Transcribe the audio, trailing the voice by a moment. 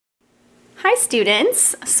Hi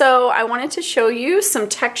students, so I wanted to show you some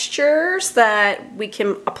textures that we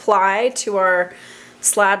can apply to our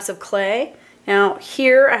slabs of clay. Now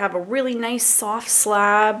here I have a really nice soft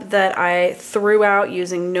slab that I threw out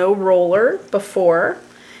using no roller before,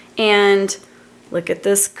 and look at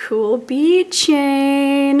this cool bead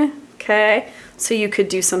chain. Okay, so you could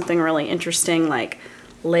do something really interesting like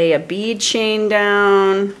lay a bead chain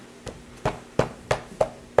down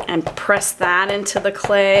and press that into the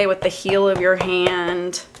clay with the heel of your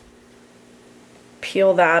hand.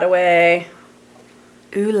 Peel that away.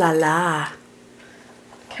 Ooh la la.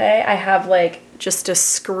 Okay, I have like just a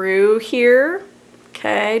screw here.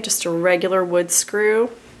 Okay, just a regular wood screw.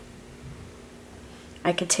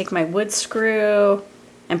 I could take my wood screw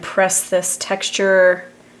and press this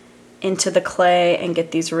texture into the clay and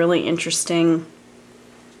get these really interesting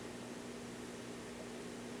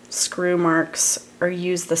screw marks, or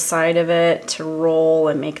use the side of it to roll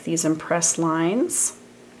and make these impressed lines.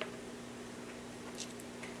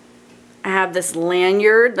 I have this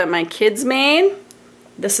lanyard that my kids made.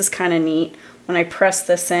 This is kind of neat. When I press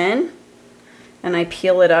this in and I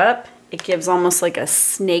peel it up, it gives almost like a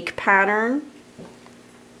snake pattern.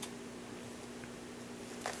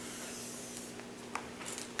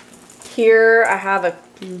 Here I have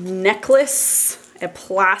a necklace, a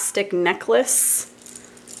plastic necklace.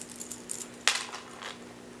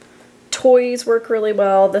 Toys work really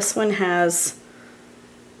well. This one has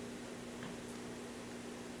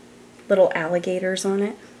little alligators on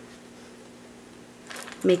it,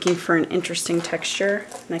 making for an interesting texture.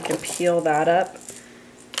 And I can peel that up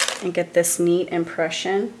and get this neat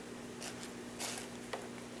impression.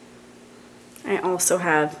 I also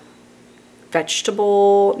have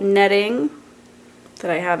vegetable netting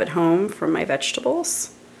that I have at home for my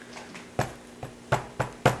vegetables.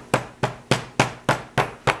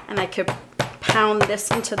 And I could pound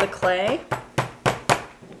this into the clay,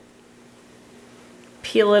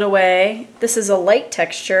 peel it away. This is a light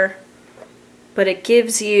texture, but it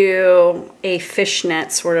gives you a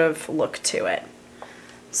fishnet sort of look to it.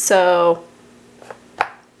 So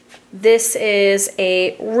this is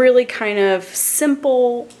a really kind of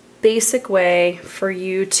simple, basic way for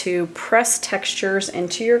you to press textures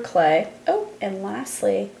into your clay. Oh, and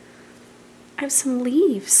lastly, I have some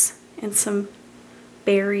leaves and some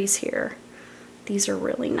berries here. These are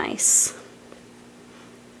really nice.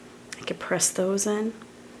 I could press those in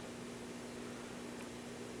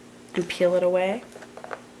and peel it away,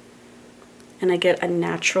 and I get a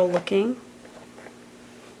natural looking.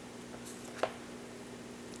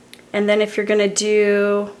 And then if you're going to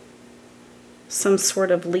do some sort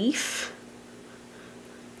of leaf,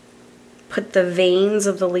 put the veins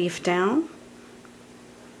of the leaf down,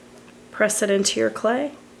 press it into your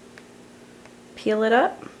clay, peel it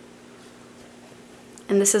up,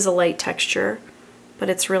 and this is a light texture, but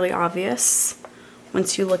it's really obvious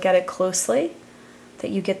once you look at it closely that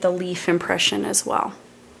you get the leaf impression as well.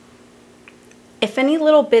 If any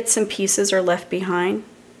little bits and pieces are left behind,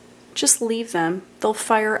 just leave them. They'll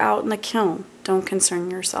fire out in the kiln. Don't concern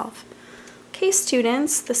yourself. Okay,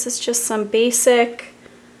 students, this is just some basic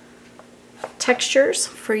textures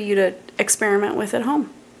for you to experiment with at home.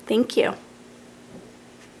 Thank you.